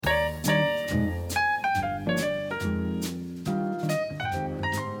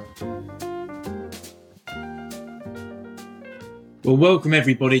Well, welcome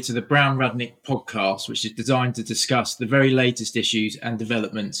everybody to the Brown Rudnick podcast, which is designed to discuss the very latest issues and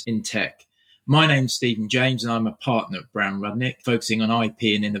developments in tech. My name's Stephen James and I'm a partner at Brown Rudnick, focusing on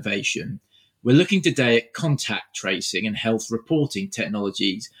IP and innovation. We're looking today at contact tracing and health reporting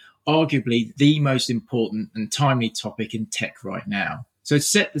technologies, arguably the most important and timely topic in tech right now. So to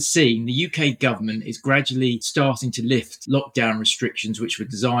set the scene, the UK government is gradually starting to lift lockdown restrictions which were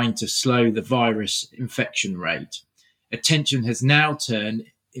designed to slow the virus infection rate. Attention has now turned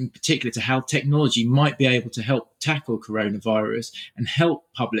in particular to how technology might be able to help tackle coronavirus and help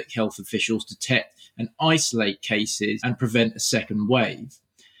public health officials detect and isolate cases and prevent a second wave.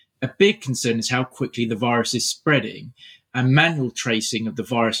 A big concern is how quickly the virus is spreading, and manual tracing of the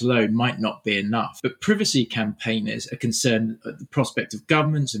virus alone might not be enough. But privacy campaigners are concerned at the prospect of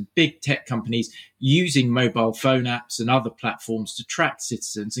governments and big tech companies using mobile phone apps and other platforms to track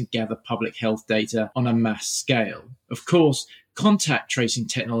citizens and gather public health data on a mass scale. Of course, contact tracing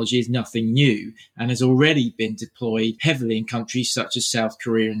technology is nothing new and has already been deployed heavily in countries such as South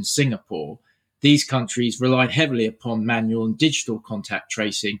Korea and Singapore. These countries relied heavily upon manual and digital contact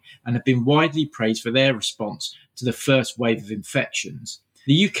tracing and have been widely praised for their response to the first wave of infections.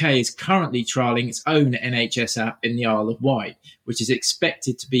 The UK is currently trialling its own NHS app in the Isle of Wight, which is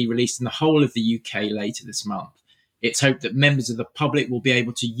expected to be released in the whole of the UK later this month. It's hoped that members of the public will be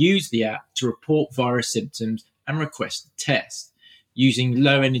able to use the app to report virus symptoms and request a test. Using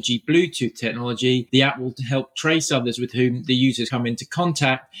low-energy Bluetooth technology, the app will help trace others with whom the users come into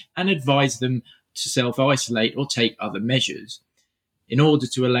contact and advise them to self-isolate or take other measures. In order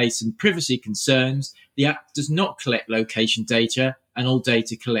to allay some privacy concerns, the app does not collect location data and all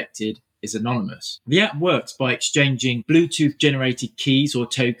data collected is anonymous. The app works by exchanging Bluetooth-generated keys or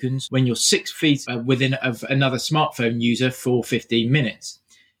tokens when you're 6 feet within of another smartphone user for 15 minutes.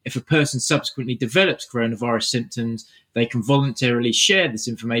 If a person subsequently develops coronavirus symptoms, they can voluntarily share this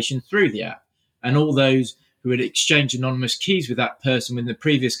information through the app, and all those who had exchanged anonymous keys with that person within the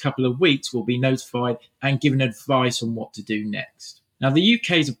previous couple of weeks will be notified and given advice on what to do next. Now, the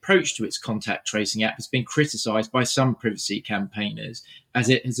UK's approach to its contact tracing app has been criticised by some privacy campaigners as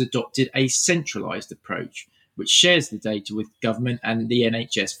it has adopted a centralised approach, which shares the data with government and the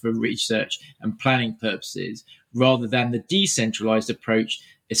NHS for research and planning purposes, rather than the decentralised approach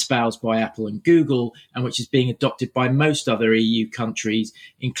espoused by Apple and Google, and which is being adopted by most other EU countries,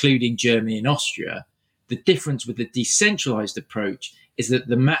 including Germany and Austria. The difference with the decentralized approach is that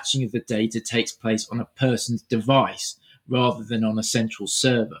the matching of the data takes place on a person's device rather than on a central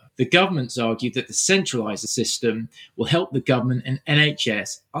server. The governments argue that the centralized system will help the government and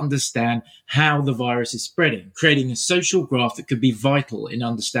NHS understand how the virus is spreading, creating a social graph that could be vital in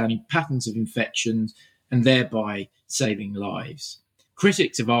understanding patterns of infections and thereby saving lives.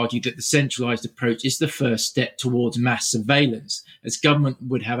 Critics have argued that the centralised approach is the first step towards mass surveillance, as government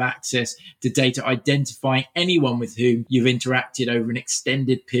would have access to data identifying anyone with whom you've interacted over an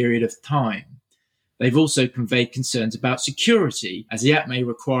extended period of time. They've also conveyed concerns about security, as the app may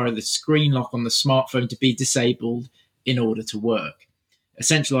require the screen lock on the smartphone to be disabled in order to work. A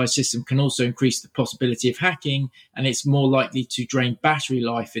centralised system can also increase the possibility of hacking, and it's more likely to drain battery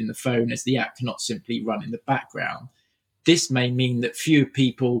life in the phone as the app cannot simply run in the background. This may mean that fewer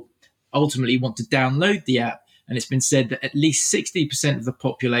people ultimately want to download the app, and it's been said that at least 60% of the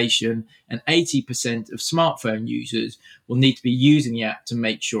population and 80% of smartphone users will need to be using the app to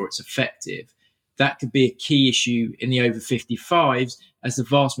make sure it's effective. That could be a key issue in the over 55s, as the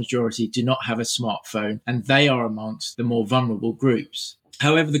vast majority do not have a smartphone, and they are amongst the more vulnerable groups.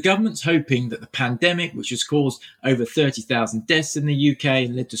 However, the government's hoping that the pandemic, which has caused over 30,000 deaths in the UK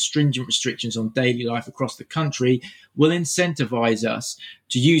and led to stringent restrictions on daily life across the country, will incentivise us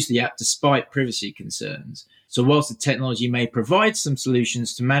to use the app despite privacy concerns. So whilst the technology may provide some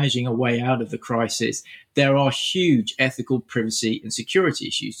solutions to managing a way out of the crisis, there are huge ethical, privacy and security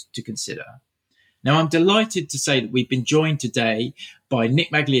issues to consider. Now, I'm delighted to say that we've been joined today by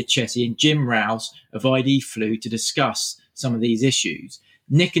Nick Magliacetti and Jim Rouse of ID Flu to discuss some of these issues.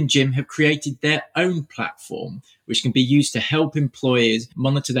 Nick and Jim have created their own platform, which can be used to help employers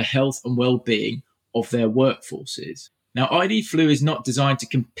monitor the health and well-being of their workforces. Now, ID Flu is not designed to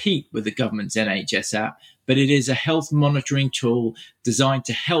compete with the government's NHS app, but it is a health monitoring tool designed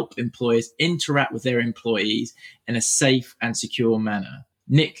to help employers interact with their employees in a safe and secure manner.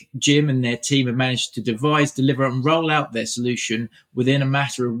 Nick, Jim and their team have managed to devise, deliver and roll out their solution within a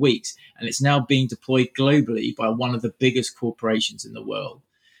matter of weeks, and it's now being deployed globally by one of the biggest corporations in the world.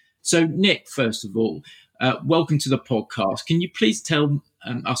 So Nick, first of all, welcome to the podcast. Can you please tell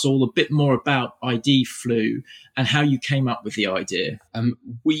us all a bit more about ID Flu and how you came up with the idea?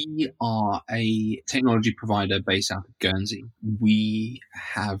 We are a technology provider based out of Guernsey. We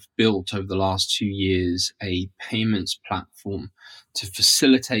have built over the last 2 years a payments platform to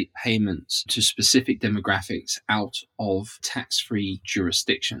facilitate payments to specific demographics out of tax-free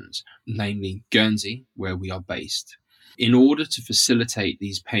jurisdictions, namely Guernsey, where we are based. In order to facilitate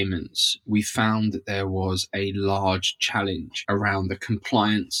these payments, we found that there was a large challenge around the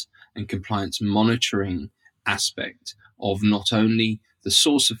compliance and compliance monitoring aspect of not only the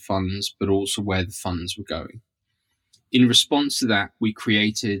source of funds, but also where the funds were going. In response to that, we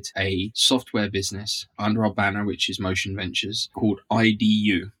created a software business under our banner, which is Motion Ventures, called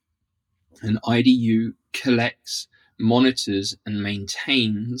IDU. And IDU collects, monitors, and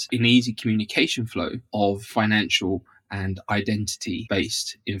maintains an easy communication flow of financial and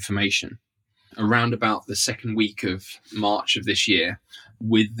identity-based information. Around about the second week of March of this year,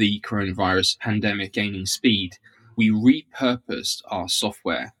 with the coronavirus pandemic gaining speed, we repurposed our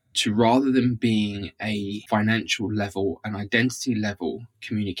software to, rather than being a financial level and identity level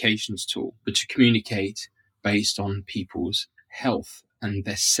communications tool, but to communicate based on people's health and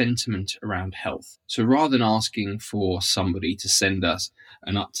their sentiment around health. So rather than asking for somebody to send us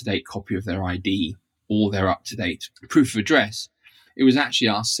an up-to-date copy of their ID or their up-to-date proof of address, it was actually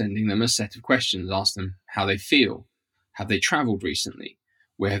us sending them a set of questions, ask them how they feel. Have they traveled recently?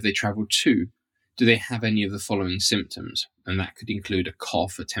 Where have they traveled to? Do they have any of the following symptoms? And that could include a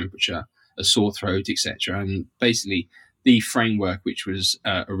cough, a temperature, a sore throat, etc. And basically the framework which was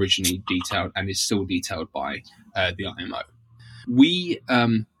originally detailed and is still detailed by the IMO. We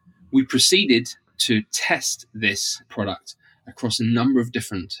proceeded to test this product across a number of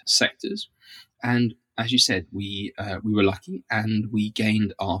different sectors. And as you said, we were lucky and we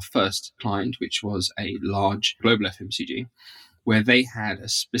gained our first client, which was a large global FMCG, where they had a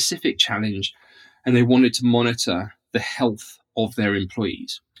specific challenge and they wanted to monitor the health of their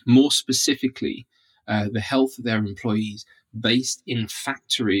employees. More specifically, the health of their employees based in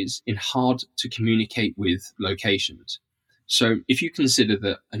factories in hard to communicate with locations. So if you consider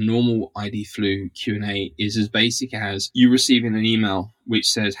that a normal ID Flu Q&A is as basic as you receiving an email which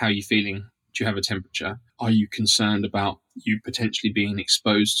says, how are you feeling? Do you have a temperature? Are you concerned about you potentially being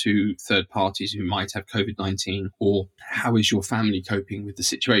exposed to third parties who might have COVID-19? Or how is your family coping with the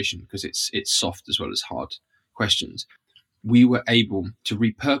situation? Because it's soft as well as hard questions. We were able to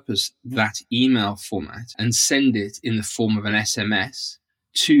repurpose that email format and send it in the form of an SMS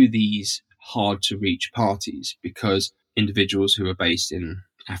to these hard to reach parties, because individuals who are based in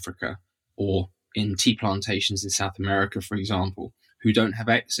Africa or in tea plantations in South America, for example, who don't have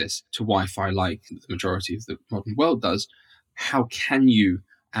access to Wi-Fi like the majority of the modern world does, how can you,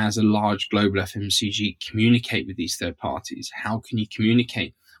 as a large global FMCG, communicate with these third parties? How can you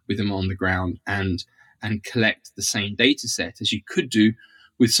communicate with them on the ground and collect the same data set as you could do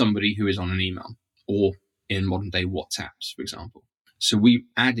with somebody who is on an email or in modern day WhatsApps, for example? So we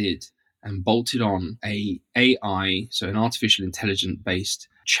added and bolted on a AI, so an artificial intelligence based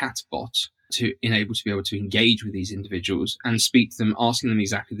chatbot, to enable to be able to engage with these individuals and speak to them, asking them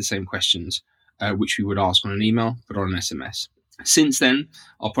exactly the same questions which we would ask on an email, but on an SMS. Since then,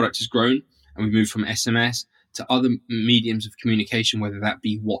 our product has grown and we've moved from SMS to other mediums of communication, whether that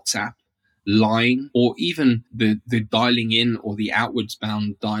be WhatsApp, Line, or even the dialing in or the outwards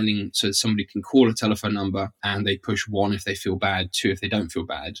bound dialing, so somebody can call a telephone number and they push 1 if they feel bad, 2 if they don't feel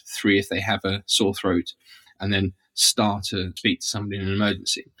bad, 3 if they have a sore throat, and then start to speak to somebody in an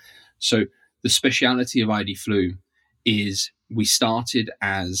emergency. So the speciality of ID Flu is we started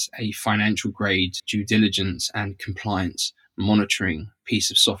as a financial grade due diligence and compliance monitoring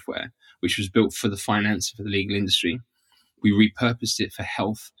piece of software, which was built for the finance, for the legal industry. We repurposed it for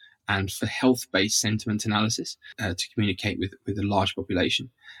health and for health-based sentiment analysis to communicate with a large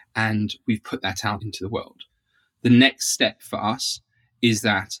population. And we've put that out into the world. The next step for us is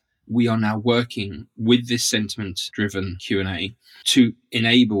that we are now working with this sentiment-driven Q&A to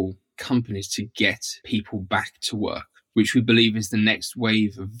enable companies to get people back to work, which we believe is the next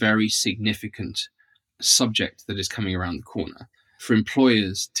wave of very significant subject that is coming around the corner. For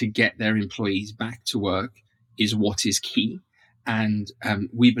employers to get their employees back to work is what is key. And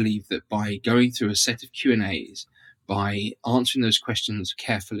we believe that by going through a set of Q&As, by answering those questions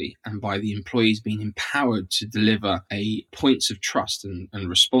carefully, and by the employees being empowered to deliver points of trust and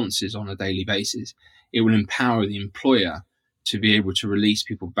responses on a daily basis, it will empower the employer to be able to release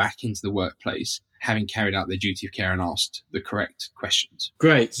people back into the workplace, having carried out their duty of care and asked the correct questions.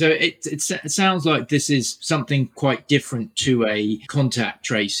 Great. So it sounds like this is something quite different to a contact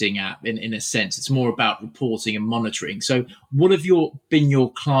tracing app in a sense. It's more about reporting and monitoring. So what have been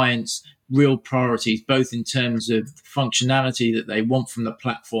your clients' real priorities, both in terms of functionality that they want from the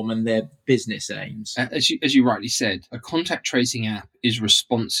platform and their business aims? As you rightly said, a contact tracing app is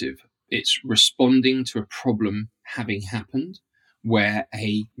responsive. It's responding to a problem having happened where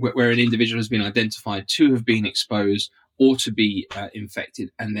an individual has been identified to have been exposed or to be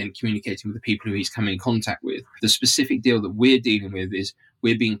infected, and then communicating with the people who he's come in contact with. The specific deal that we're dealing with is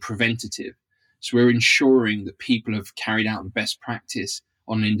we're being preventative. So we're ensuring that people have carried out the best practice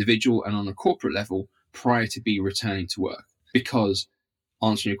on an individual and on a corporate level prior to be returning to work. Because,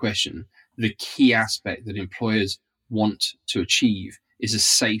 answering your question, the key aspect that employers want to achieve is a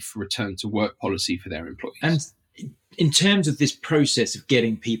safe return to work policy for their employees. And in terms of this process of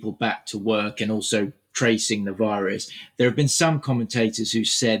getting people back to work and also tracing the virus, there have been some commentators who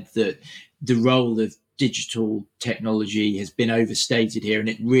said that the role of digital technology has been overstated here and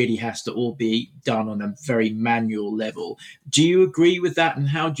it really has to all be done on a very manual level. Do you agree with that? And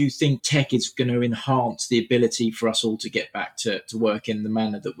how do you think tech is going to enhance the ability for us all to get back to work in the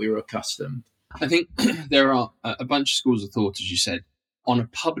manner that we were accustomed? I think there are a bunch of schools of thought, as you said. On a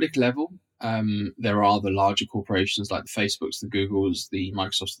public level, there are the larger corporations like the Facebooks, the Googles, the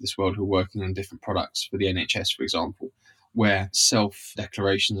Microsofts of this world who are working on different products for the NHS, for example, where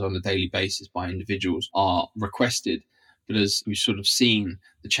self-declarations on a daily basis by individuals are requested. But as we've sort of seen,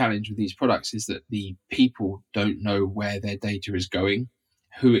 the challenge with these products is that the people don't know where their data is going,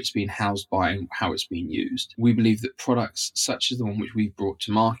 who it's been housed by, and how it's being used. We believe that products such as the one which we've brought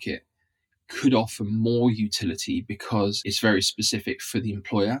to market could offer more utility because it's very specific for the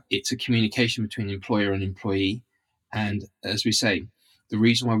employer. It's a communication between employer and employee. And as we say, the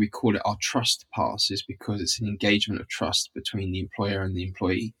reason why we call it our trust pass is because it's an engagement of trust between the employer and the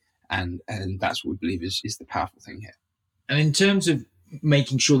employee. And that's what we believe is the powerful thing here. And in terms of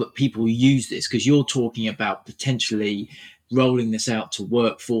making sure that people use this, because you're talking about potentially rolling this out to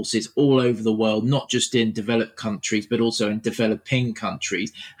workforces all over the world, not just in developed countries, but also in developing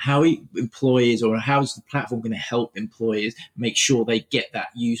countries. How employers, or how is the platform going to help employers make sure they get that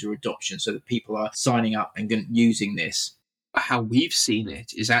user adoption so that people are signing up and using this? How we've seen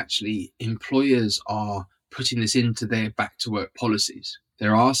it is actually employers are putting this into their back to work policies.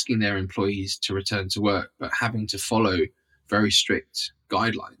 They're asking their employees to return to work, but having to follow very strict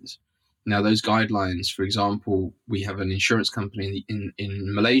guidelines. Now, those guidelines, for example, we have an insurance company in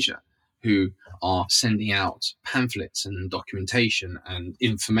Malaysia who are sending out pamphlets and documentation and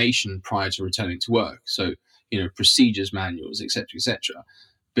information prior to returning to work. So, procedures manuals, etc., etc.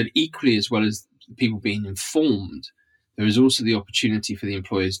 But equally, as well as people being informed, there is also the opportunity for the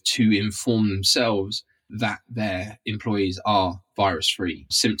employers to inform themselves that their employees are virus-free,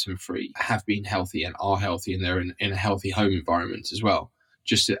 symptom-free, have been healthy and are healthy, and they're in a healthy home environment as well,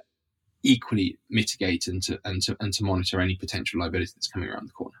 just to equally mitigate and to monitor any potential liability that's coming around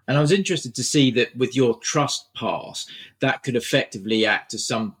the corner. And I was interested to see that with your Trust Pass, that could effectively act as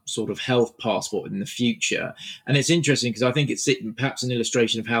some sort of health passport in the future. And it's interesting because I think it's perhaps an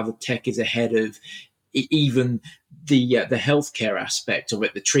illustration of how the tech is ahead of even the healthcare aspect of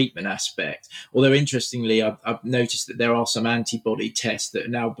it, the treatment aspect. Although interestingly, I've noticed that there are some antibody tests that are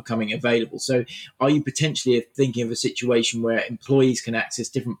now becoming available. So are you potentially thinking of a situation where employees can access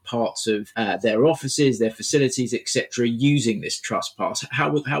different parts of their offices, their facilities, etc., using this Trust Pass?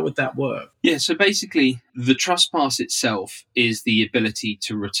 How would that work? Yeah, so basically the Trust Pass itself is the ability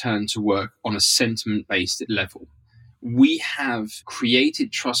to return to work on a sentiment-based level. We have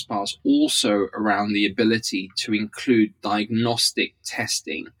created Trust Pass also around the ability to include diagnostic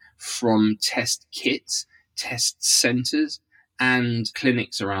testing from test kits, test centers, and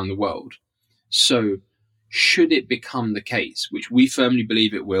clinics around the world. So should it become the case, which we firmly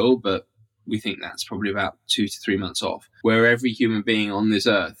believe it will, but we think that's probably about 2 to 3 months off, where every human being on this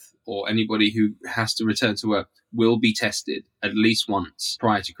earth or anybody who has to return to work will be tested at least once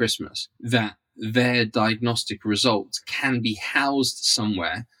prior to Christmas, that their diagnostic results can be housed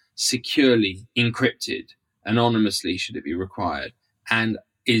somewhere securely, encrypted, anonymously should it be required, and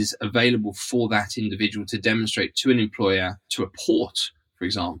is available for that individual to demonstrate to an employer, to a port, for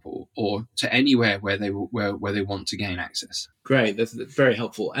example, or to anywhere where they want to gain access. Great, that's very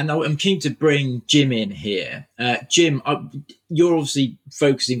helpful. And I'm keen to bring Jim in here. Jim, you're obviously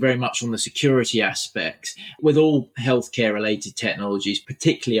focusing very much on the security aspects with all healthcare related technologies,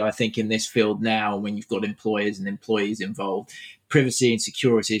 particularly I think in this field now when you've got employers and employees involved. privacy and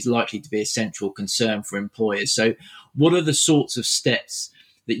security is likely to be a central concern for employers. So what are the sorts of steps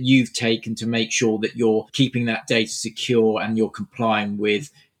that you've taken to make sure that you're keeping that data secure and you're complying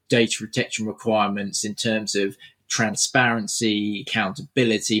with data protection requirements in terms of transparency,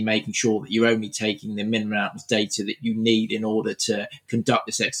 accountability, making sure that you're only taking the minimum amount of data that you need in order to conduct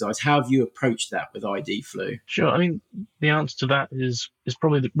this exercise? How have you approached that with ID Flu? Sure. I mean, the answer to that is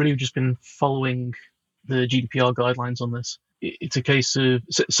probably that really just been following the GDPR guidelines on this. It's a case of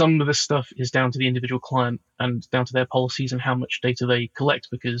some of this stuff is down to the individual client and down to their policies and how much data they collect,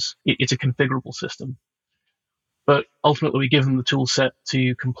 because it's a configurable system. But ultimately, we give them the tool set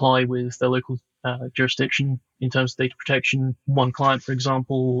to comply with their local jurisdiction in terms of data protection. One client, for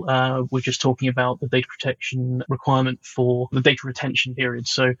example, we're just talking about the data protection requirement for the data retention period.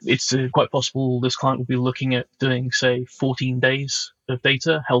 So it's quite possible this client will be looking at doing, say, 14 days of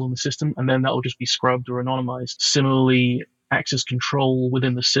data held on the system, and then that will just be scrubbed or anonymized. Similarly, access control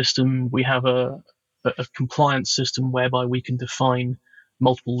within the system, we have a compliance system whereby we can define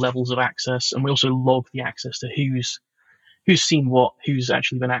multiple levels of access, and we also log the access to who's seen what, who's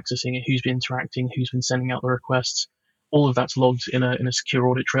actually been accessing it, who's been interacting, who's been sending out the requests. All of that's logged in a secure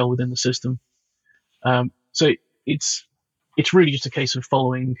audit trail within the system. So it's really just a case of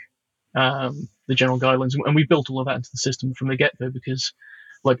following the general guidelines, and we built all of that into the system from the get-go because,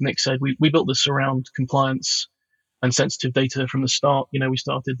 like Nick said, we built this around compliance and sensitive data from the start. We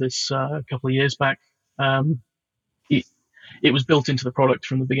started this a couple of years back. It was built into the product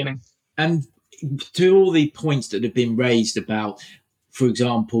from the beginning. And to all the points that have been raised about, for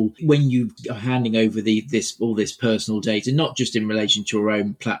example, when you are handing over all this personal data, not just in relation to your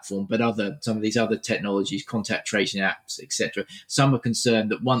own platform, but some of these other technologies, contact tracing apps, etc. Some are concerned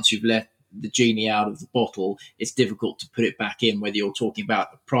that once you've let the genie out of the bottle, it's difficult to put it back in, whether you're talking about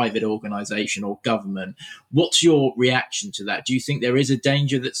a private organization or government. What's your reaction to that? Do you think there is a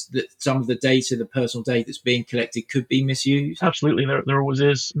danger that some of the data, the personal data that's being collected, could be misused? Absolutely, there always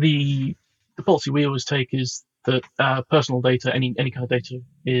is. The policy we always take is that personal data, any kind of data,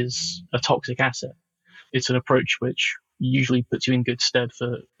 is a toxic asset. It's an approach which usually puts you in good stead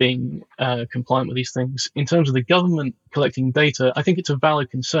for being compliant with these things. In terms of the government collecting data, I think it's a valid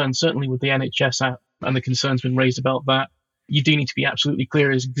concern, certainly with the NHS app and the concerns been raised about that. You do need to be absolutely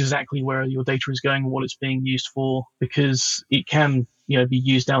clear as exactly where your data is going and what it's being used for, because it can be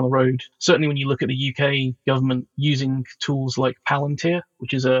used down the road. Certainly when you look at the UK government using tools like Palantir,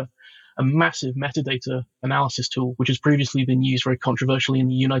 which is a massive metadata analysis tool, which has previously been used very controversially in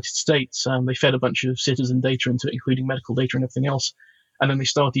the United States. They fed a bunch of citizen data into it, including medical data and everything else. And then they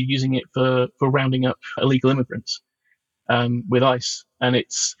started using it for rounding up illegal immigrants with ICE. And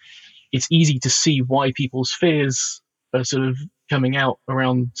it's easy to see why people's fears are sort of coming out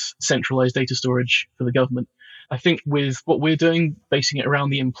around centralized data storage for the government. I think with what we're doing, basing it around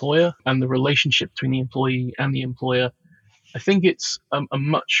the employer and the relationship between the employee and the employer, I think it's a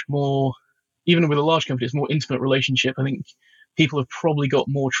much more, even with a large company, it's a more intimate relationship. I think people have probably got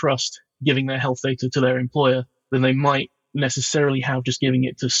more trust giving their health data to their employer than they might necessarily have just giving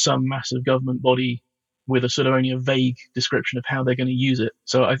it to some massive government body with a sort of only a vague description of how they're going to use it.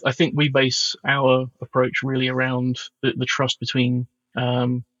 So I think we base our approach really around the trust between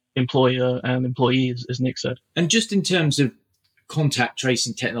employer and employee, as Nick said. And just in terms of contact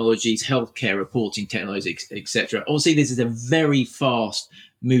tracing technologies, healthcare reporting technologies, etc. Obviously, this is a very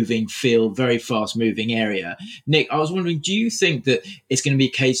fast-moving field, very fast-moving area. Nick, I was wondering, do you think that it's going to be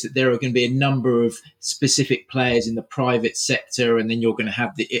a case that there are going to be a number of specific players in the private sector, and then you're going to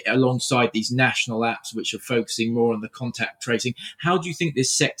have alongside these national apps which are focusing more on the contact tracing? How do you think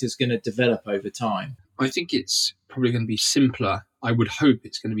this sector is going to develop over time? I think it's probably going to be simpler. I would hope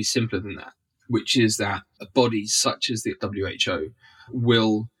it's going to be simpler than that, which is that bodies such as the WHO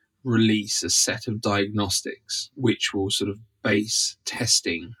will release a set of diagnostics which will sort of base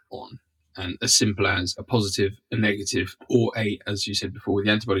testing on, and as simple as a positive, a negative, or as you said before with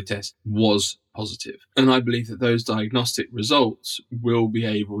the antibody test, was positive. And I believe that those diagnostic results will be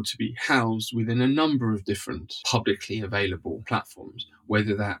able to be housed within a number of different publicly available platforms,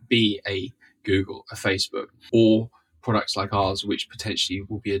 whether that be a Google, a Facebook, or products like ours, which potentially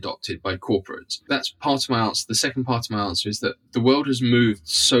will be adopted by corporates. That's part of my answer. The second part of my answer is that the world has moved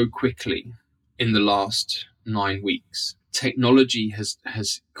so quickly in the last 9 weeks. Technology has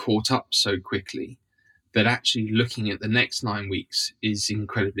caught up so quickly that actually looking at the next 9 weeks is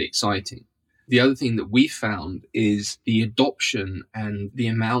incredibly exciting. The other thing that we found is the adoption and the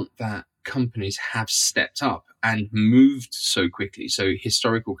amount that companies have stepped up and moved so quickly. So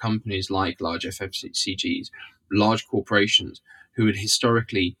historical companies like large FMCGs, large corporations who had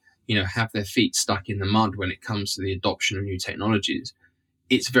historically, have their feet stuck in the mud when it comes to the adoption of new technologies.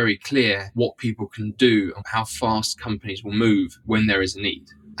 It's very clear what people can do and how fast companies will move when there is a need.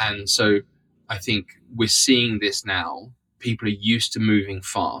 And so I think we're seeing this now. People are used to moving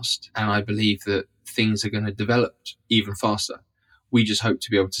fast, and I believe that things are going to develop even faster. We just hope to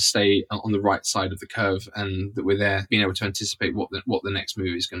be able to stay on the right side of the curve, and that we're there being able to anticipate what the next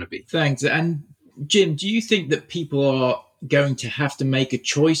move is going to be. Thanks. And Jim, do you think that people are going to have to make a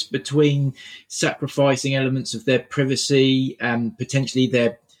choice between sacrificing elements of their privacy and potentially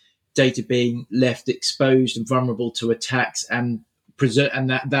their data being left exposed and vulnerable to attacks and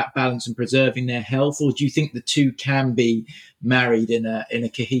that balance and preserving their health? Or do you think the two can be married in a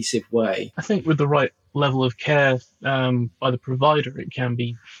cohesive way? I think with the right level of care by the provider, it can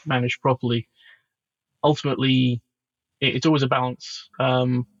be managed properly. Ultimately, it's always a balance,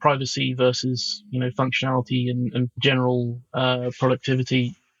 privacy versus functionality and general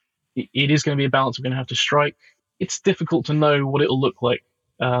productivity. It is going to be a balance we're going to have to strike. It's difficult to know what it'll look like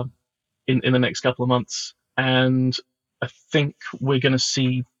in the next couple of months, and I think we're going to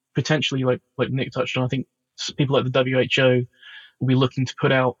see potentially, like Nick touched on, I think people like the WHO will be looking to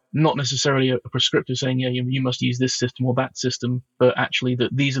put out not necessarily a prescriptive saying, you must use this system or that system, but actually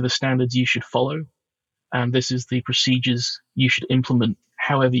that these are the standards you should follow, and this is the procedures you should implement,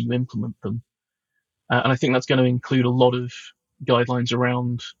 however you implement them. And I think that's going to include a lot of guidelines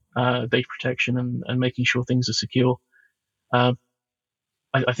around data protection and making sure things are secure. I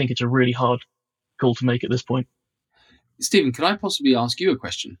think it's a really hard call to make at this point. Stephen, can I possibly ask you a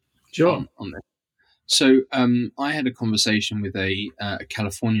question? Sure. On this? So I had a conversation with a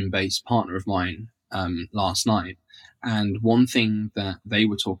Californian-based partner of mine last night, and one thing that they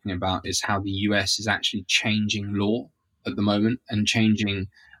were talking about is how the US is actually changing law at the moment and changing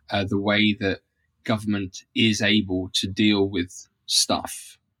the way that government is able to deal with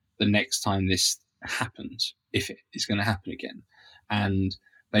stuff the next time this happens, if it is going to happen again, and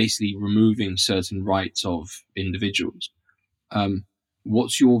basically removing certain rights of individuals.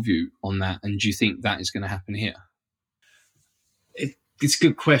 What's your view on that? And do you think that is going to happen here? It's a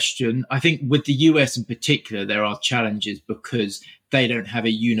good question. I think with the US in particular, there are challenges because they don't have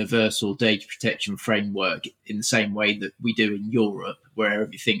a universal data protection framework in the same way that we do in Europe, where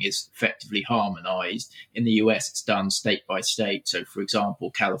everything is effectively harmonized. In the US, it's done state by state. So, for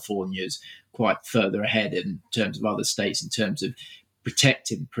example, California's quite further ahead in terms of other states in terms of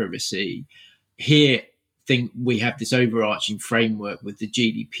protecting privacy. Here, I think we have this overarching framework with the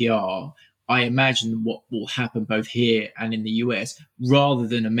GDPR. I imagine what will happen both here and in the US, rather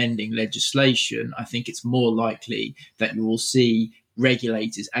than amending legislation, I think it's more likely that you will see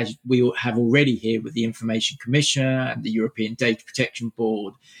regulators, as we have already here with the Information Commissioner and the European Data Protection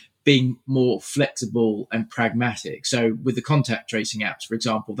Board, being more flexible and pragmatic. So with the contact tracing apps, for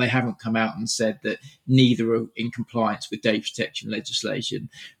example, they haven't come out and said that neither are in compliance with data protection legislation.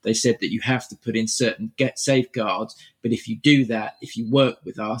 They said that you have to put in certain safeguards, but if you do that, if you work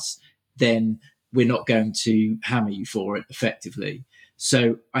with us, then we're not going to hammer you for it effectively.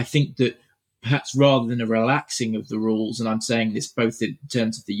 So I think that perhaps rather than a relaxing of the rules, and I'm saying this both in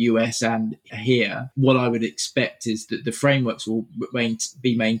terms of the US and here, what I would expect is that the frameworks will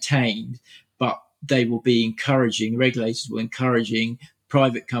be maintained, but they will be encouraging, regulators will encouraging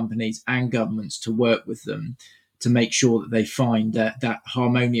private companies and governments to work with them to make sure that they find that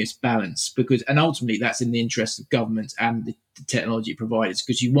harmonious balance, because, and ultimately that's in the interest of governments and the technology providers,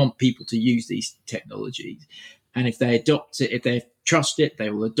 because you want people to use these technologies. And if they adopt it, if they trust it, they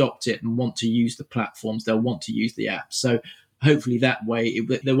will adopt it and want to use the platforms. They'll want to use the apps. So hopefully that way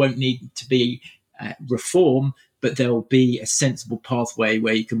there won't need to be reform, but there'll be a sensible pathway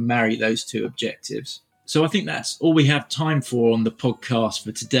where you can marry those two objectives. So I think that's all we have time for on the podcast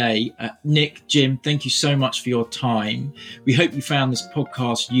for today. Nick, Jim, thank you so much for your time. We hope you found this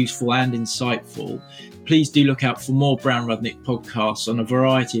podcast useful and insightful. Please do look out for more Brown Rudnick podcasts on a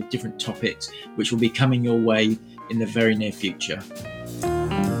variety of different topics, which will be coming your way in the very near future.